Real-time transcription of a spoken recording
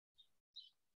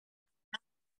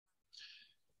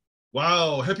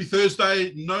Wow, happy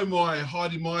Thursday. No,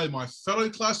 Heidi, my fellow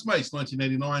classmates,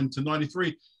 1989 to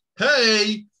 93.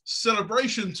 Hey,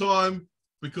 celebration time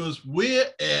because we're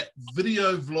at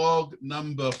video vlog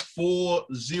number 40.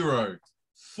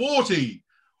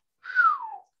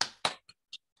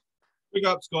 Big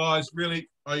ups, guys. Really,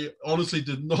 I honestly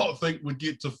did not think we'd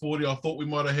get to 40. I thought we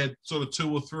might have had sort of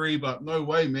 2 or 3, but no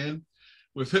way, man.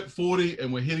 We've hit 40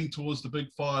 and we're heading towards the big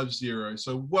 50.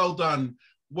 So well done.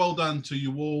 Well done to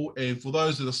you all. And for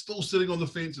those that are still sitting on the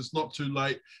fence, it's not too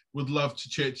late. We'd love to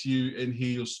chat to you and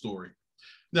hear your story.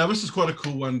 Now, this is quite a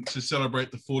cool one to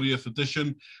celebrate the 40th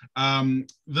edition.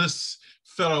 This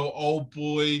fellow old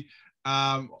boy,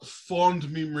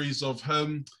 fond memories of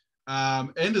him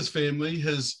and his family.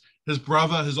 His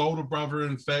brother, his older brother,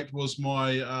 in fact, was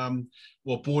my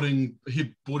boarding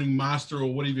master,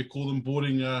 or whatever you call them,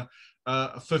 boarding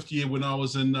fifth year when I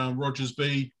was in Rogers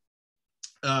B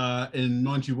in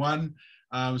 91.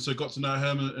 So got to know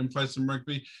him and played some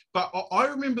rugby. But I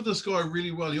remember this guy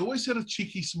really well. He always had a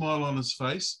cheeky smile on his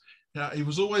face. He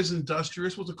was always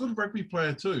industrious, was a good rugby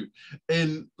player too.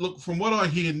 And look, from what I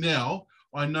hear now,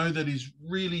 I know that he's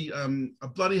really a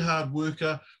bloody hard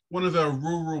worker, one of our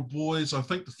rural boys. I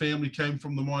think the family came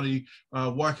from the mighty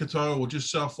Waikato or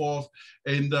just south of.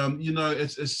 And, you know,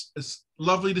 it's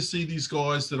lovely to see these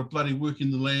guys that are bloody working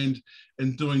the land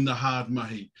and doing the hard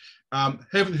mahi.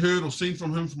 Haven't heard or seen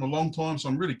from him from a long time, so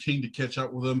I'm really keen to catch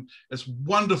up with him. It's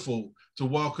wonderful to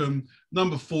welcome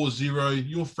number 40,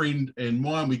 your friend and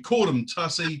mine. We called him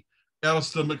Tussie,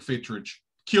 Alistair McFetridge.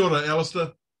 Kia ora,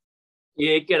 Alistair.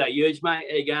 Yeah, g'day, Urge,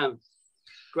 mate. How you going?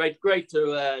 Great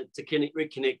to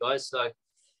reconnect, guys. So,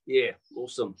 yeah,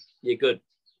 awesome. Yeah, good.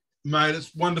 Mate,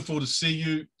 it's wonderful to see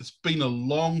you. It's been a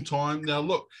long time. Now,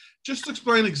 look, just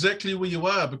explain exactly where you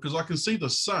are, because I can see the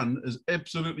sun is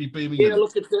absolutely beaming. Yeah,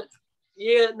 look, it's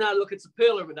a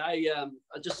pearl of a day. I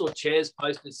just saw Chaz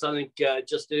posted something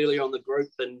just earlier on the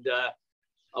group, and I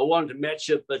wanted to match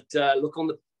it. But look, on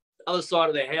the other side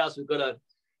of their house, we've got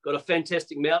a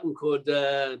fantastic mountain called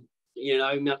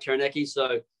Mount Taranaki,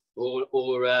 or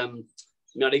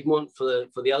Mount Egmont for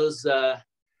the others.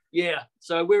 Yeah,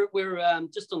 so we're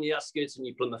just on the outskirts of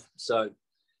New Plymouth. So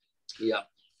yeah,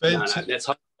 that's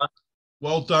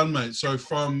well done, mate. So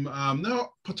from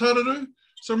now Pataruru,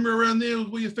 somewhere around there,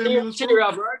 where your family was from?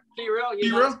 Tirau, bro. Tirau,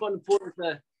 yeah, no, it's quite important.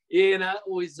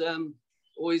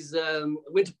 Always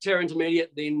went to Terra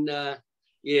Intermediate, then but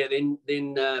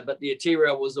the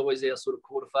Tirau was always our sort of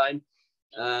quarter fame.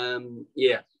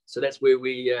 So that's where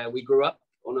we grew up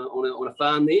on a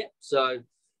farm there. So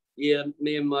yeah,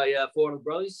 me and my 4 other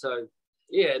brothers. So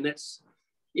yeah, and that's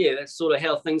sort of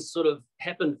how things sort of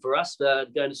happened for us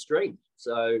going to stream.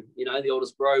 So the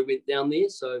oldest bro went down there.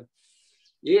 So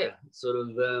yeah, sort of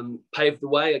paved the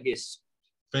way, I guess.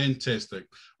 Fantastic.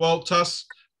 Well, Tuss,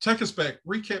 take us back.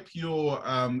 Recap your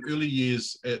early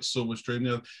years at Silverstream.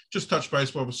 Now, just touch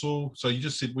base what I saw. So you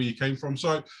just said where you came from.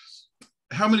 So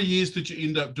how many years did you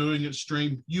end up doing at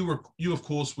Stream? You of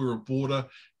course were a boarder.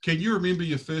 Can you remember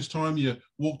your first time you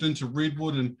walked into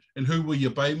Redwood, and who were your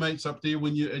baymates up there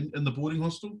when you're in the boarding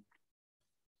hostel?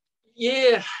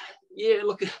 Yeah.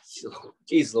 Look,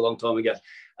 geez, a long time ago.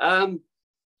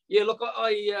 Look,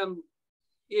 I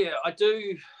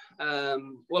do.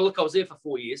 Well, look, I was there for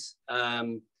 4 years,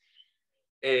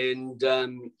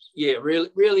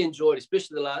 really enjoyed,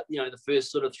 especially the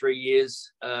first sort of 3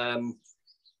 years.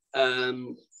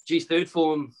 Third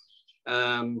form,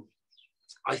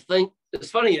 I think it's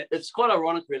funny. It's quite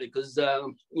ironic, really, because I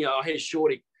had a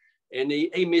shorty, and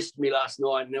he messaged me last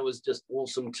night, and it was just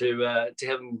awesome to have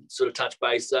him sort of touch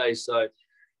base. So,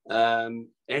 and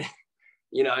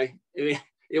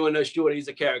everyone knows Shorty's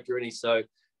a character, isn't he? So,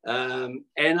 and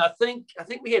I think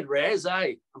we had Raz.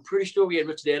 I'm pretty sure we had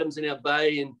Richard Adams in our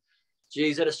bay, and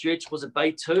geez, at a stretch, was it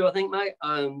bay 2? I think, mate.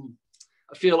 I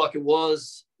feel like it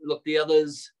was. Look, the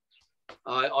others,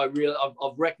 I've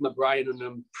racked my brain, and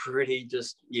I'm pretty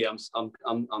I'm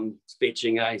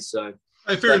sketching, So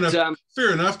hey, fair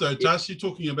enough though, Tuss. You're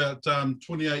talking about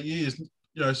 28 years,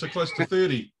 so close to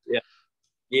 30.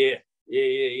 Yeah,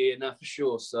 no, for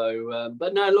sure. So,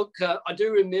 but no, look, I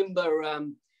do remember I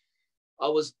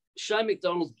was Shane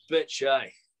McDonald's bitch,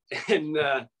 and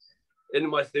in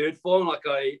my third form,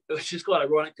 it was just quite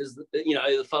ironic because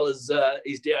the fella's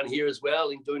he's down here as well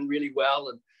and doing really well,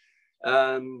 and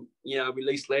we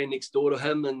leased land next door to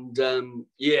him, and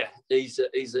he's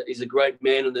a great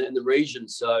man in the region.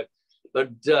 So, but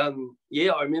I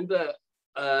remember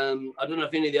I don't know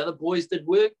if any of the other boys did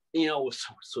work, or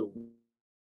sort of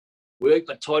work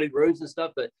like tidied rooms and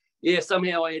stuff, but yeah,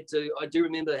 somehow I do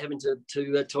remember having to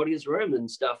tidy his room and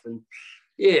stuff, and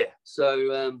yeah,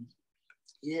 so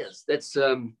yes, that's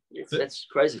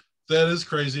crazy. That is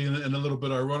crazy and a little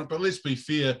bit ironic, but let's be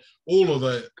fair. All of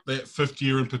that fifth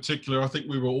year in particular, I think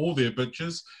we were all there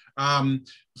bitches.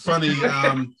 Funny,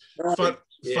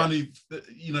 funny,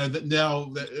 you know, that now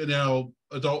that in our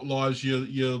adult lives,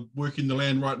 you're working the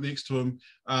land right next to him.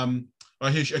 I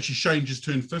hear actually Shane just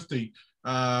turned 50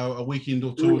 a weekend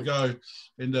or two ago,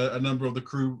 and a number of the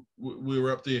crew we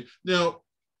were up there. Now,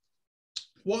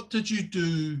 what did you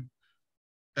do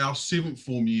our 7th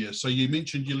form year? So you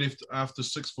mentioned you left after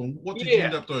 6th form. What did you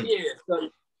end up doing? Yeah, so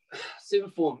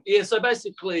 7th form. Yeah, so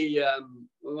basically,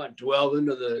 we won't dwell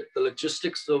into the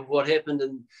logistics of what happened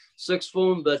in 6th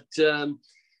form, but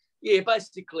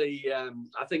basically,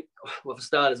 I think, well, for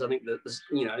starters, I think that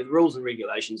the rules and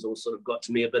regulations all sort of got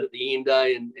to me a bit at the end,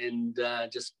 and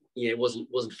just it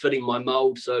wasn't fitting my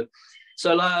mould. So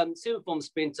 7th form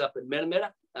spent up at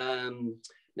Matamata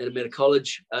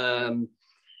College.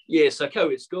 So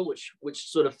co-ed school,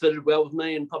 which sort of fitted well with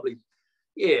me, and probably,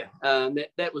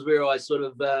 that was where I sort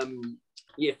of,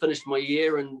 finished my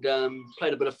year and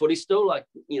played a bit of footy still. Like,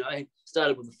 I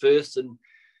started with the first and,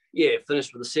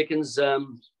 finished with the seconds.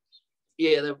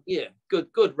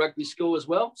 Good rugby school as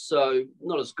well. So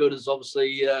not as good as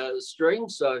obviously Stream.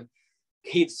 So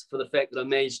hence for the fact that I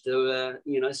managed to,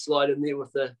 slide in there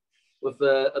with a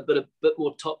bit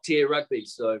more top tier rugby.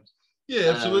 So yeah,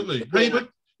 absolutely. Hey, but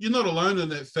you're not alone in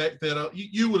that fact that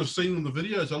you would have seen in the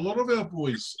videos. A lot of our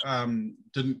boys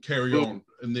didn't carry on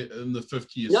in the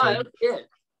 5th year. No,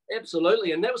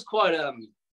 absolutely, and that was quite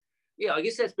I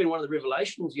guess that's been one of the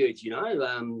revelations, Huge.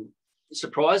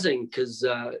 Surprising because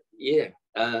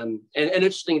and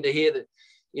interesting to hear that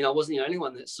I wasn't the only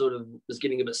one that sort of was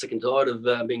getting a bit sick and tired of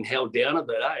being held down a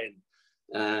bit,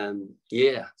 And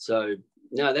so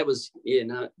no, that was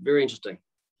very interesting.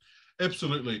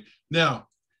 Absolutely. Now,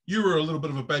 you were a little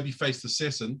bit of a baby-faced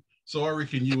assassin, so I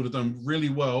reckon you would have done really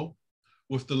well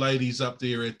with the ladies up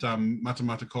there at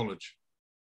Matamata College.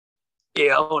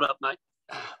 Yeah, hold up, mate.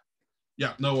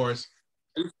 Yeah, no worries.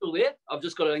 Are you still there? I've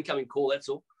just got an incoming call, that's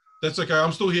all. That's okay.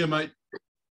 I'm still here, mate.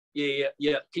 Yeah.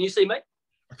 Can you see me?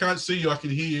 I can't see you. I can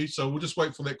hear you, so we'll just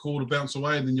wait for that call to bounce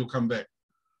away, and then you'll come back.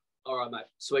 All right, mate.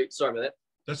 Sweet. Sorry about that.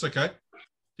 That's okay.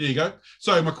 There you go.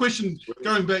 So my question,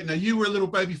 going back now, you were a little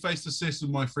baby-faced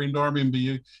assassin, my friend. I remember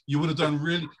you. You would have done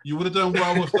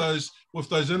well with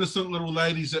those innocent little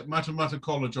ladies at Matamata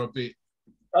College, I bet.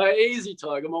 Easy,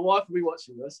 Tiger. My wife will be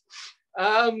watching this.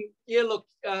 I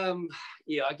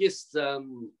guess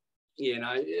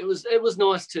it was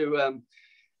nice to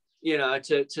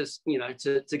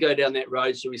to go down that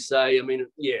road, shall we say. I mean,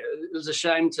 it was a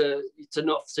shame to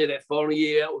not see that final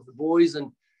year out with the boys,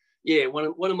 and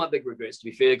one of my big regrets, to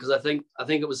be fair, because I think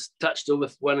it was touched on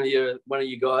with one of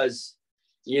you guys.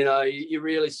 You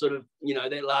really sort of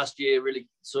that last year really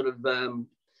sort of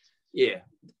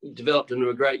developed into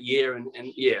a great year, and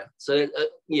so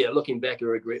looking back, a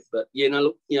regret, but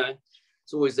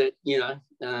it's always that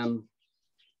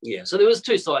so there was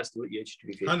two sides to it, to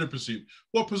be fair. 100%.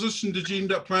 What position did you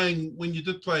end up playing when you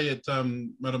did play at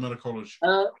Matamata College?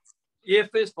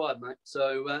 First 5, mate.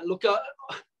 So I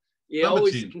Number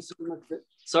always 10. consider myself.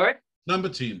 Sorry? Number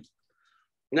 10.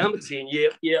 Number 10,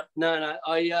 yeah. No.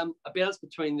 I bounced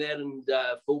between that and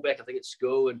fullback, I think, at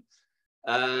school, and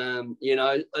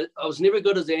I was never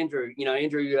good as Andrew.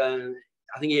 Andrew,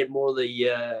 I think he had more of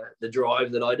the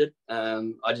drive that I did.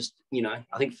 I just,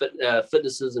 I think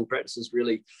fitnesses and practices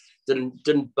really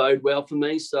didn't bode well for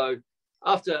me. So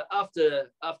after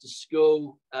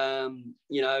school,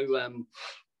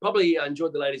 probably I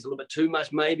enjoyed the ladies a little bit too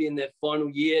much, maybe in that final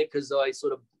year, because I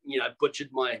sort of,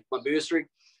 butchered my bursary.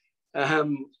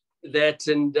 So I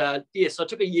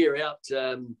took a year out.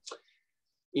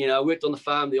 I worked on the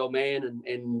farm, the old man,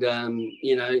 and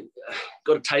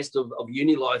got a taste of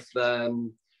uni life, at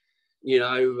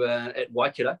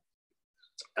Waikato.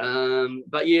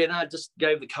 Just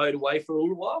gave the code away for a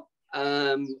little while,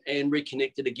 and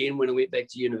reconnected again when I went back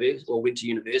to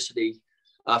university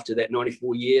after that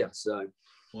 94 year. So.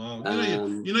 Wow.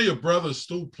 Your brother's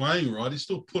still playing, right? He's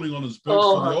still putting on his boots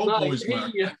for the old boys,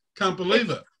 Mark. Can't believe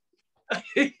it.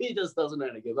 He just doesn't know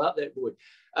how to give up, that boy.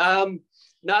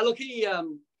 Look, he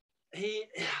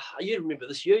you remember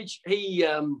this, Huge. He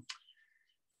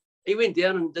went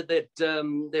down and did that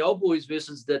the old boys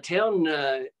versus the town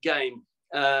game.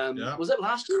 Was it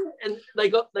last year? And they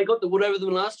got the wood over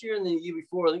them last year, and the year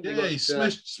before, I think. Yeah, he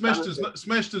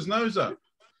smashed his nose up.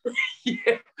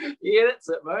 yeah, that's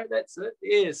it, mate. That's it.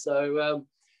 Yeah. So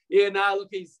look,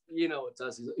 he's what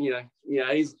does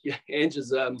he's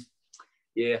Andrew's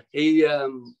he's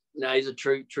a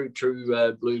true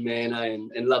blue man,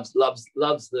 and loves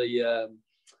the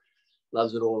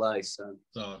loves it all, eh? So.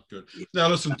 Oh, good. Now,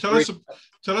 listen, tell us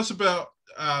about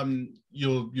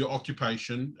your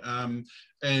occupation, and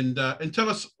tell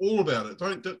us all about it.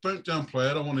 Don't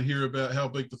downplay it. I want to hear about how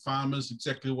big the farm is,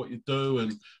 exactly what you do,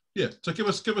 and yeah. So give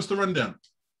us the rundown.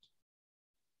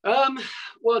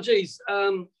 Well, geez,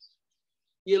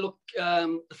 yeah. Look,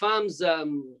 the farm's.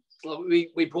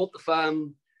 We bought the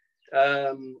farm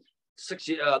 6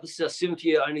 years. This is our 7th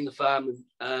year owning the farm.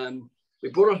 We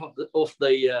brought it off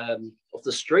the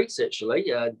streets,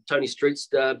 actually. Tony Street's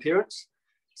parents.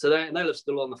 So they live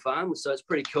still on the farm. So it's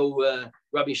pretty cool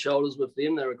rubbing shoulders with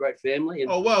them. They're a great family. And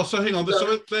oh wow! So hang on,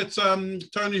 so that's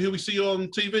Tony, who we see on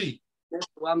TV. That's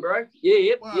the one, bro. Yeah,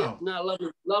 yep, wow. Yep. No,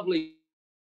 lovely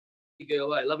girl,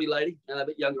 lovely lady, a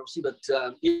bit younger obviously, but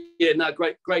yeah, no,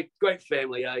 great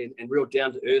family, and real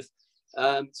down to earth.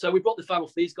 So we brought the farm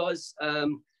off these guys.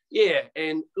 Yeah,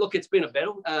 and look, it's been a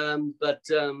battle, but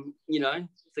you know,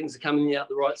 things are coming out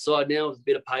the right side now with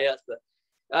better payouts. But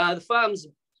the farm's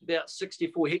about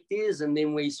 64 hectares, and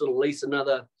then we sort of lease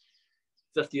another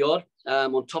 50 odd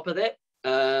on top of that,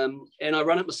 and I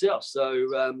run it myself.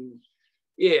 So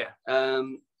yeah, my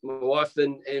wife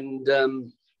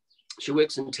and she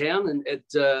works in town, and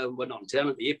well, not in town,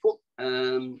 at the airport.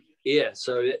 Yeah,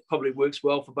 so it probably works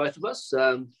well for both of us.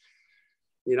 You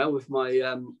know, with my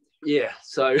yeah,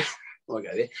 so I'll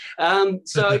go there.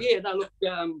 So yeah, no, look,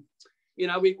 you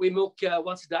know, we milk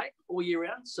once a day all year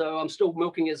round. So I'm still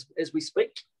milking as we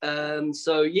speak.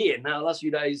 So yeah, no, the last few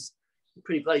days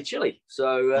pretty bloody chilly.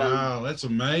 So wow, that's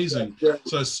amazing.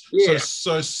 So yeah.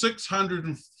 so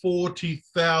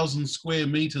 640,000 square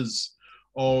meters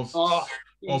of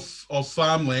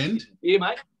farmland. Yeah,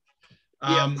 mate.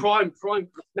 Yeah, prime.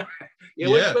 Yeah,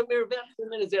 yeah. We're about 10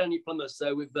 minutes out of New Plymouth,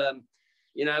 so we've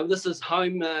you know, this is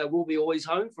home. Will be always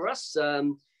home for us.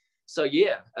 So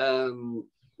yeah,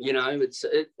 you know,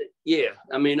 yeah.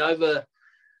 I mean, over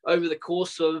the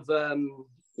course of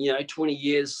you know, 20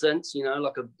 years since, you know,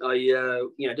 like I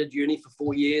you know, did uni for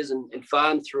 4 years and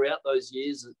farmed throughout those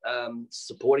years,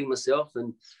 supporting myself,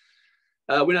 and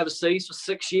went overseas for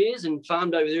 6 years and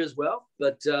farmed over there as well,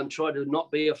 but tried to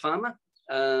not be a farmer.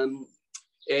 And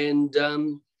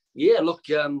yeah, look,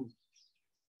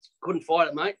 couldn't fight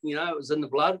it, mate. You know, it was in the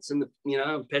blood. It's in the, you know,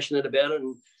 I'm passionate about it.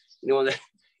 And anyone that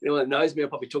knows me, I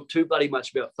probably talk too bloody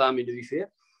much about farming, to be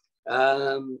fair.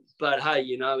 But hey,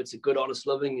 you know, it's a good, honest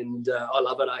living, and I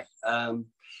love it.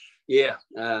 Yeah.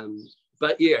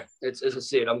 But yeah, it's, as I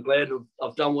said, I'm glad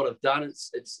I've done what I've done.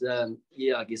 It's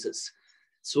yeah, I guess it's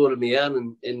sorted me out,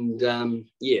 and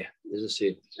yeah, as I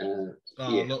said, yeah,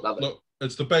 love it. Look,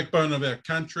 it's the backbone of our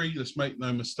country. Let's make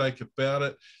no mistake about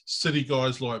it. City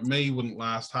guys like me wouldn't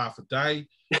last half a day.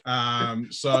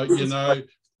 So, you know,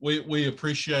 we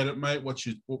appreciate it, mate, what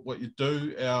you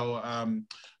do. Our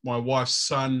my wife's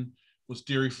son was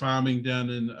dairy farming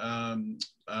down in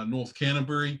North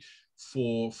Canterbury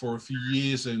for a few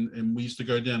years, and we used to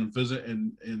go down and visit,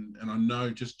 and I know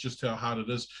just how hard it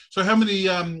is. So how many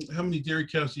dairy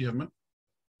cows do you have, mate?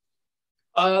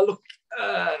 Look,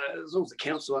 as long as the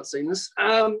council aren't seen this,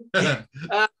 look,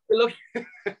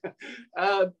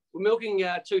 we're milking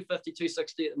 250,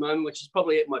 260 at the moment, which is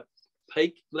probably at my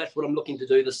peak. That's what I'm looking to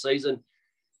do this season,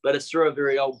 but it's through a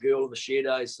very old girl of a shed,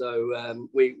 so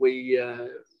we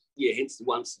yeah, hence the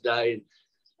once a day.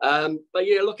 But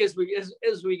yeah, look, as we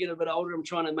get a bit older, I'm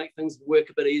trying to make things work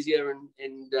a bit easier,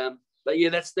 and but yeah,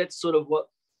 that's sort of what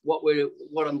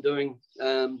I'm doing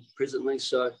presently.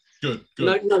 So good.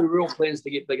 No real plans to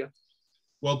get bigger.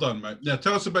 Well done, mate. Now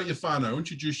tell us about your whānau.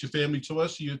 Introduce your family to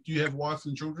us. Do you have wife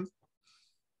and children?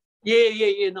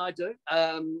 Yeah. No, I do.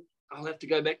 I'll have to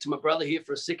go back to my brother here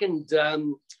for a second.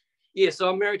 Yeah, so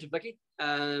I'm married to Vicky,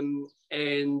 and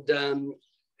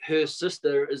her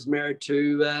sister is married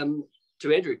to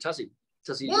Andrew Tussie.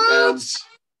 What?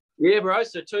 Yeah, bro.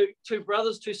 So two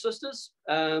brothers, two sisters.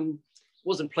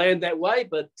 Wasn't planned that way,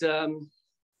 but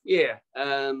yeah.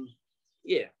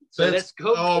 So that's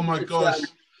cool. Oh my gosh,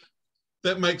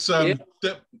 that makes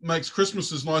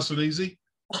Christmases nice and easy.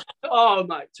 Oh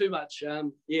mate, too much.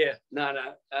 Yeah,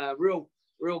 no. Real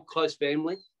close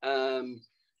family.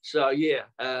 So yeah,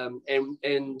 and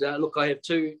look, I have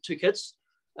two kids.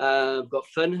 I've got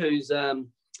Finn, who's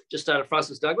just started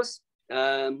Francis Douglas.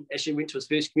 Actually went to his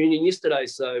first communion yesterday,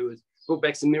 so it brought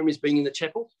back some memories being in the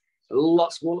chapel. A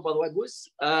lot smaller, by the way, boys,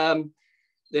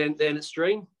 than at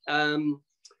Stream.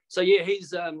 So yeah,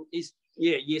 he's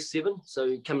year 7,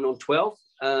 so coming on 12.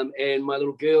 And my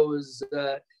little girl is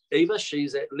Eva.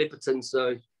 She's at Leopardton,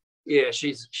 so yeah,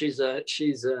 she's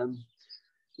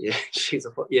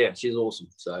awesome.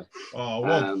 So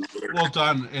well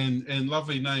done, and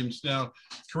lovely names. Now,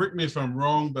 correct me if I'm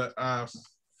wrong, but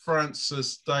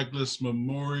Francis Douglas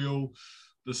Memorial,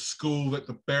 the school that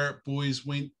the Barrett boys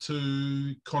went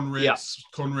to, Conrad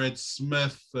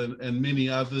Smith, and many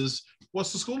others.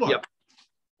 What's the school like? Yep.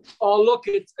 Oh, look,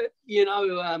 it's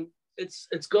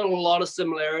got a lot of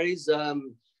similarities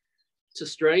to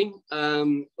Stream,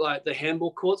 like the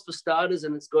handball courts for starters,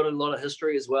 and it's got a lot of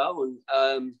history as well. And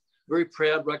very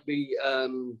proud rugby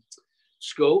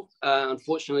school.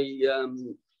 Unfortunately,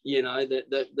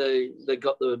 they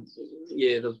got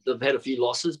they've had a few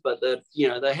losses, but they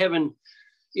haven't.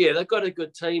 Yeah, they've got a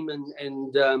good team,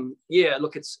 and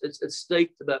look, it's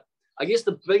steeped. But I guess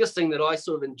the biggest thing that I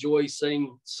sort of enjoy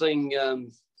seeing Finn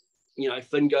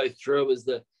go through is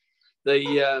the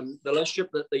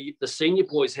relationship that the senior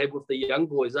boys have with the young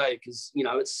boys, because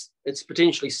it's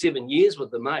potentially 7 years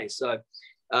with them, so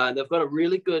they've got a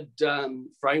really good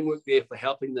framework there for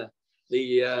helping the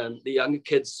younger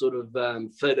kids sort of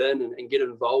fit in and get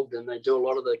involved, and they do a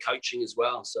lot of the coaching as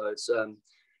well. So it's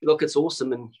it's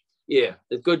awesome, and a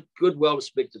good well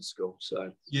respected school.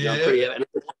 So yeah, I'm pretty happy.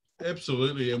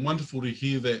 Absolutely, and wonderful to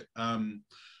hear that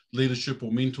leadership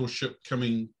or mentorship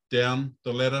coming down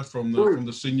the ladder from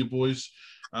the senior boys.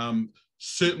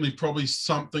 Certainly probably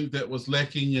something that was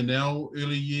lacking in our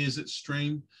early years at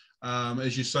Stream.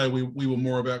 As you say, we were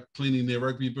more about cleaning their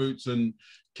rugby boots and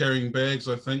carrying bags,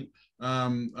 I think,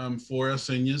 for our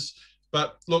seniors.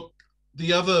 But look,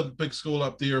 the other big school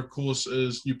up there, of course,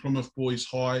 is New Plymouth Boys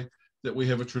High, that we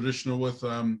have a traditional with.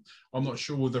 I'm not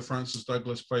sure whether Francis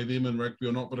Douglas play them in rugby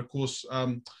or not, but of course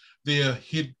their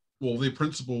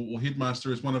principal or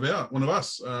headmaster is one of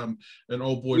us, an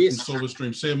old boy from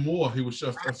Silverstream, Sam Moore, who was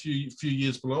a few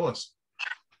years below us.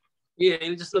 Yeah,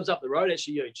 he just lives up the road,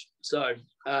 actually, huge. So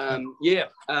I've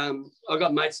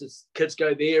got mates as kids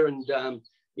go there, and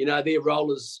their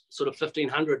roll is sort of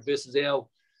 1,500 versus our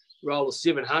roll is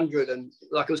 700, and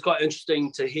like it was quite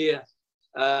interesting to hear.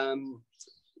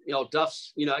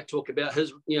 Duff's, talk about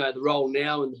his, the role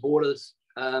now in the borders.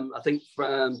 I think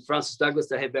Francis Douglas,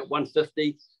 they have about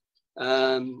 150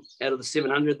 out of the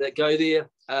 700 that go there.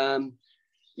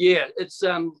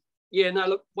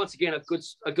 Look, once again, a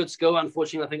good school.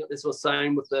 Unfortunately, I think this was the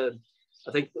same with the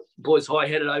Boys High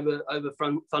had it over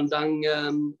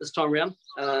Fundung this time around.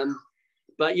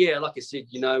 But yeah, like I said,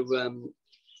 they never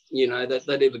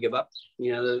give up.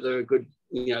 They're a good,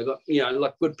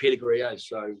 like good pedigree.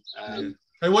 So.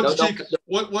 Hey,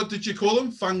 what did you call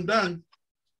them? Fundung.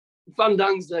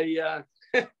 Fundung's the,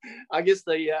 I guess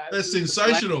the. That's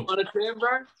sensational. On a term,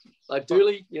 bro. Like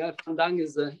Dooley, Fundung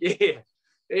is the You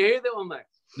heard that one, mate?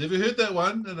 Never heard that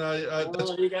one, and there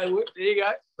you go. There you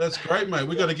go. That's great, mate.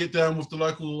 We got to get down with the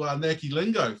local Naki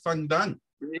lingo. Fundung.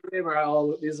 Yeah,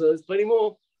 bro. There's plenty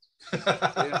more.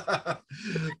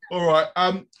 All right.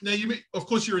 Now of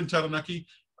course, you're in Taranaki.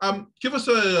 Give us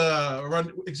a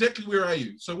run. Exactly where are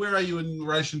you? So where are you in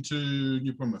relation to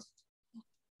New Plymouth?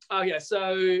 Okay,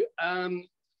 so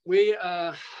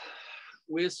we're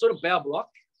sort of bow block.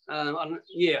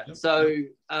 Yep. So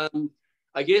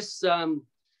I guess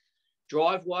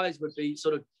drive-wise would be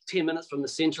sort of 10 minutes from the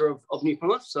centre of New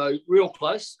Plymouth, so real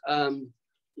close. It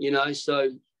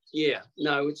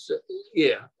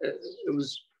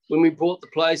was when we bought the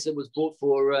place. It was bought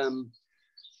for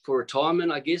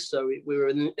retirement, I guess. So we were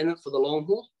in it for the long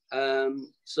haul.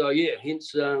 Hence,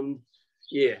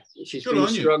 she's been a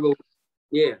struggle.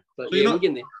 Yeah, but we're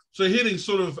getting there. So heading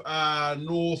sort of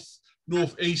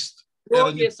northeast.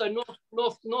 Well, so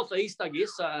northeast, I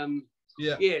guess.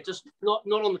 Just not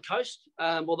on the coast.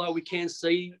 Although we can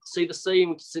see the sea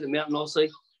and we can see the mountain, obviously.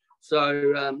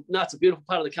 So it's a beautiful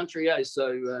part of the country,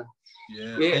 So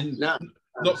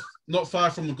not far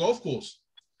from the golf course.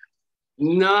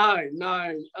 No.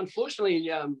 Unfortunately,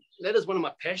 that is one of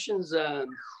my passions,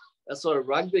 outside of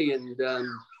rugby. And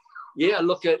I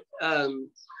look at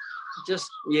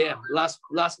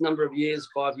last number of years,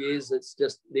 5 years, it's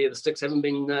just the sticks haven't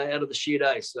been out of the shed,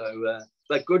 So,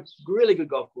 but really good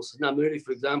golf courses. Now, Moody,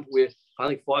 for example, where I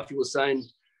think Fyfey was saying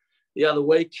the other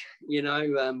week,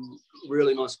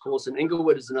 really nice course. And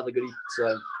Inglewood is another goodie.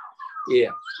 So,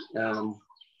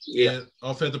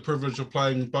 I've had the privilege of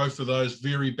playing both of those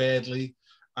very badly.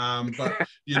 But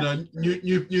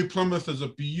New Plymouth is a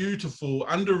beautiful,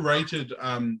 underrated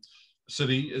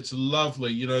city. It's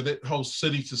lovely. That whole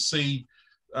city to sea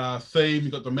theme.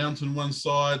 You've got the mountain on one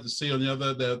side, the sea on the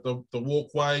other, the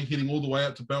walkway heading all the way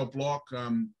up to Bell Block.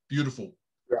 Beautiful.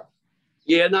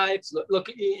 Yeah, no, it's look,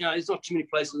 there's not too many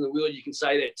places in the world you can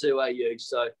say that too, you.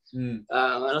 So, and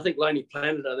I think Lonely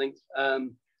Planet,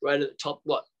 right at the top,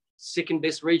 second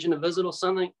best region to visit or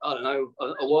something. I don't know,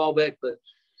 a while back, but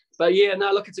yeah,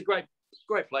 no, look, it's a great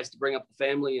great place to bring up the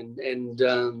family, and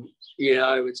you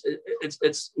know,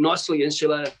 it's nicely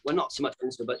insulated. Well, not so much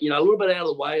insulated, but you know, a little bit out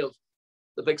of the way of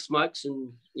the big smokes.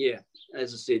 And yeah,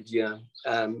 as I said, you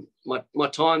know, my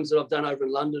times that I've done over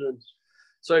in London and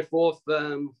so forth,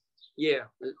 yeah,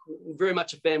 very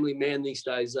much a family man these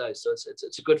days, though. So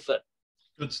it's a good fit.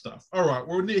 Good stuff. All right,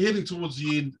 we're heading towards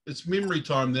the end. It's memory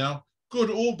time now, good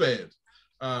or bad,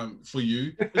 for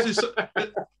you.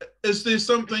 Is there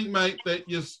something, mate, that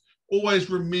you've always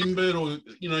remembered, or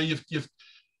you know, you've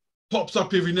pops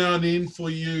up every now and then for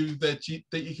you that you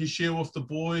can share with the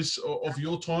boys of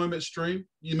your time at Stream?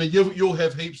 You mean you'll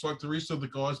have heaps like the rest of the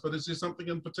guys, but is there something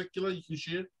in particular you can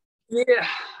share? Yeah,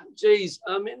 geez,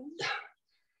 I mean,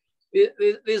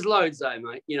 there's loads though,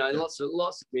 mate. You know, yeah. lots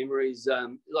of memories.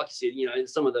 Like I said, you know,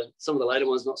 some of the later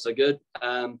ones not so good.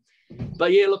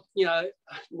 But yeah, look, you know,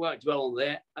 won't dwell on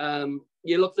that.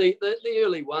 Yeah, look, the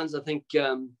early ones, I think,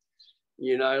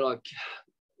 you know, like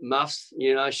Muffs,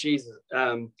 you know, she's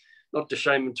not to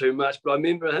shame him too much, but I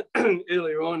remember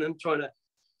earlier on him trying to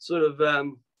sort of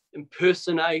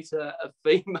impersonate a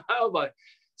female by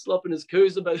slopping his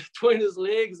cruiser between his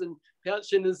legs and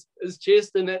pouching his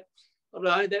chest, and that, I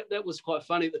don't know, that was quite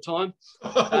funny at the time.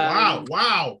 Oh,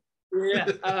 wow.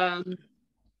 Yeah.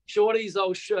 Shorty's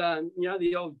old, you know,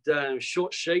 the old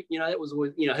short sheet, you know, that was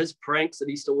always, you know, his pranks that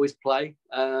he used to always play,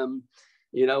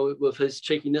 you know, with his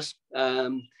cheekiness.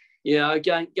 You know,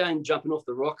 going jumping off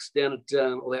the rocks down at,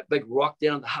 or that big rock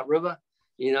down at the Hutt River,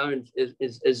 you know, and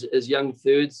as young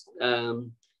thirds,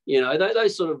 you know,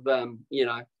 those sort of, you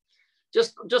know,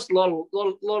 just a lot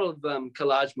of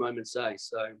collage moments, eh?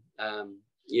 So,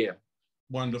 yeah.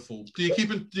 Wonderful. Do you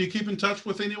keep in touch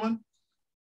with anyone?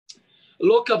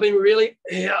 Look, I've been really,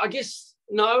 yeah, I guess,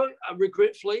 no,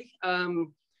 regretfully.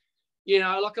 You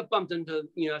know, like I bumped into,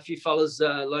 you know, a few fellas,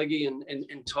 Logie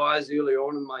and Tyres earlier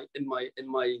on in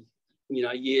my you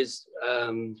know, years,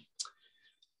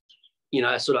 you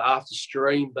know, sort of after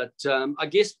Stream. But I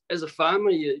guess as a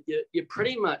farmer, you're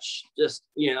pretty much just,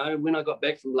 you know, when I got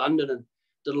back from London and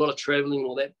did a lot of traveling and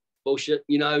all that bullshit,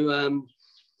 you know,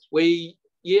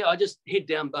 I just head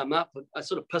down, bum up. I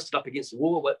sort of pissed it up against the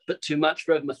wall a bit too much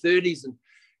for over my 30s, and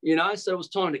you know, so it was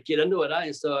time to get into it, eh?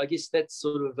 And so I guess that's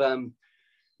sort of,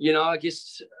 you know, I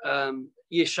guess,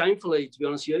 yeah, shamefully, to be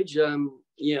honest, huge,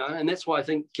 you know, and that's why I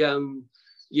think,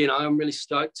 you know, I'm really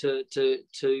stoked to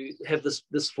have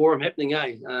this forum happening,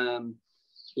 eh?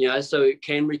 You know, so it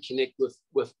can reconnect with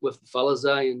the fellas,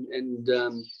 eh? And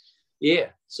yeah,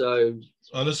 so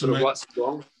listen, sort of mate, right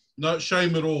strong. No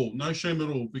shame at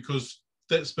all, because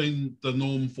that's been the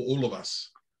norm for all of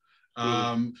us.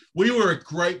 We were a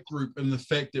great group in the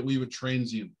fact that we were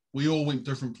transient. We all went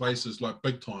different places, like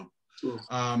big time.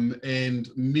 And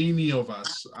many of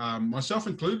us, myself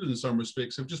included in some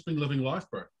respects, have just been living life,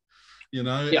 bro. You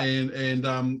know, yeah.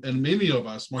 And many of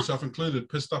us, myself included,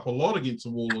 pissed up a lot against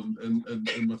the wall in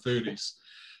my 30s.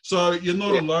 So you're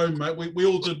not alone, mate. We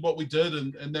all did what we did,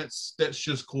 and that's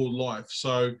just called life.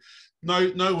 So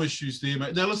no issues there,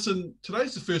 mate. Now listen,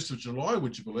 today's the 1st of July,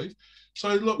 would you believe?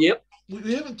 So look,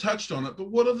 we haven't touched on it,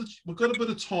 but we've got a bit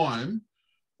of time.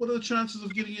 What are the chances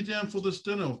of getting you down for this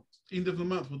dinner end of the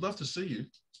month? We'd love to see you.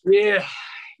 Yeah.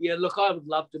 Look, I would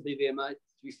love to be there, mate.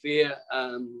 To be fair,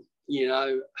 you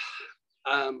know,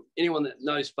 anyone that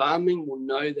knows farming will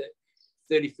know that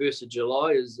 31st of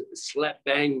July is slap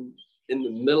bang in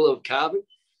the middle of calving.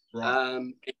 Right.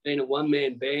 And being a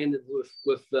one-man band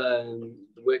with the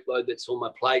workload that's on my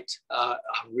plate, I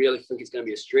really think it's going to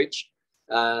be a stretch.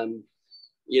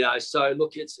 You know, so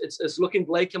look, it's looking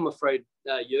bleak, I'm afraid,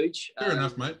 huge. Fair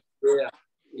enough, mate.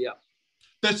 Yeah.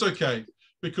 That's okay,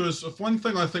 because if one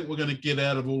thing I think we're going to get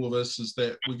out of all of this is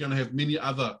that we're going to have many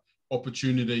other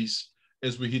opportunities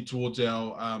as we head towards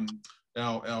our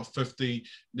 50.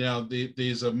 Now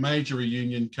there's a major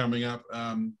reunion coming up.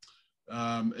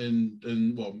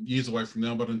 In well, years away from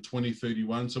now, but in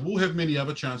 2031. So we'll have many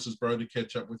other chances, bro, to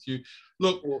catch up with you.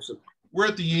 Look, awesome. We're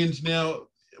at the end now.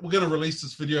 We're going to release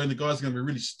this video, and the guys are going to be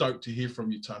really stoked to hear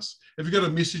from you, Tuss. Have you got a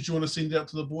message you want to send out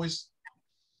to the boys?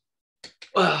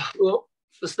 Well,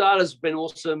 for starters, it's been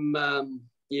awesome.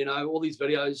 You know, all these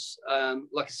videos,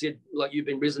 like I said, like you've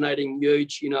been resonating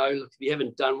huge. You know, look, if you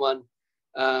haven't done one,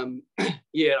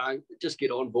 yeah, just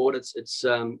get on board.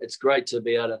 It's great to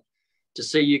be able to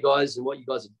see you guys and what you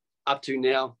guys are up to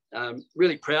now.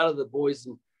 Really proud of the boys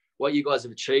and what you guys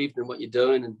have achieved and what you're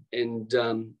doing.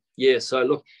 And yeah, so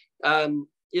look,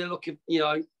 look, you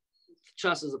know,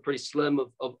 chances are pretty slim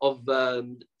of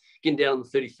getting down on the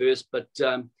 31st, but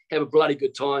have a bloody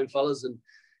good time, fellas.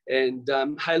 And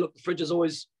hey, look, the fridge is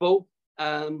always full.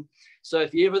 So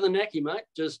if you're ever in the Nacky, mate,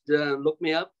 just look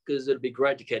me up, because it'll be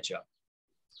great to catch up.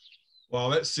 Well,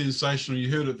 that's sensational.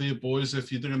 You heard it there, boys.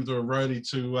 If you're going to do a roadie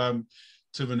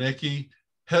to Venaki,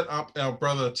 hit up our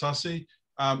brother Tussie.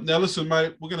 Now, listen,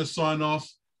 mate, we're going to sign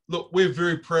off. Look, we're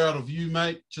very proud of you,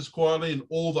 mate, just quietly, and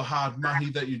all the hard mahi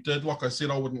that you did. Like I said,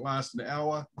 I wouldn't last an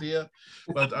hour there.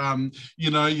 But,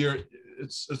 you know,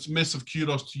 it's massive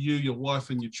kudos to you, your wife,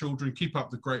 and your children. Keep up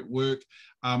the great work.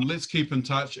 Let's keep in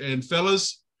touch. And,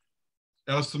 fellas,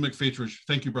 Alistair McFetridge,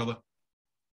 thank you, brother.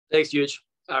 Thanks, huge.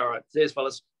 All right. Cheers,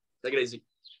 fellas. Take it easy.